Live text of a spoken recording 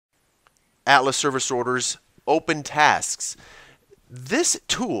Atlas Service Orders Open Tasks. This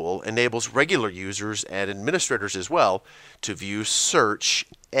tool enables regular users and administrators as well to view, search,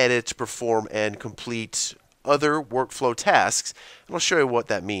 edit, perform, and complete other workflow tasks. And I'll show you what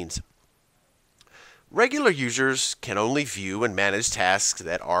that means. Regular users can only view and manage tasks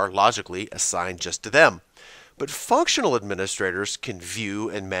that are logically assigned just to them. But functional administrators can view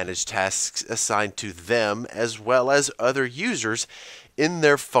and manage tasks assigned to them as well as other users in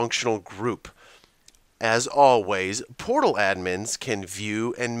their functional group. As always, portal admins can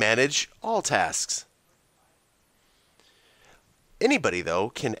view and manage all tasks. Anybody, though,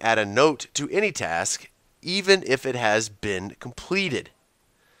 can add a note to any task, even if it has been completed.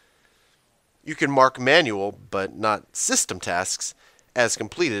 You can mark manual, but not system tasks, as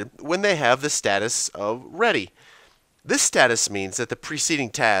completed when they have the status of ready. This status means that the preceding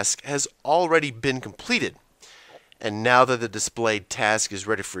task has already been completed, and now that the displayed task is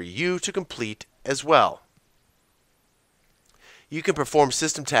ready for you to complete as well. You can perform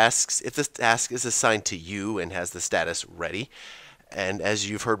system tasks if the task is assigned to you and has the status ready. And as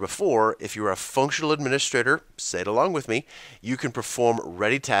you've heard before, if you're a functional administrator, say it along with me, you can perform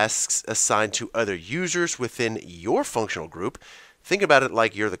ready tasks assigned to other users within your functional group. Think about it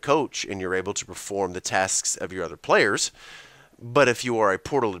like you're the coach and you're able to perform the tasks of your other players. But if you are a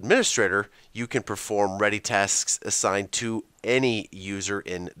portal administrator, you can perform ready tasks assigned to any user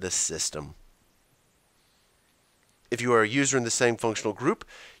in the system. If you are a user in the same functional group,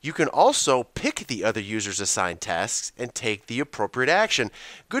 you can also pick the other user's assigned tasks and take the appropriate action.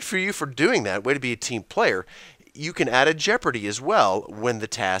 Good for you for doing that. Way to be a team player. You can add a jeopardy as well when the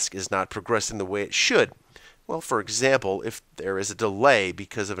task is not progressing the way it should. Well, for example, if there is a delay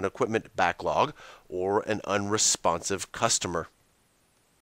because of an equipment backlog or an unresponsive customer.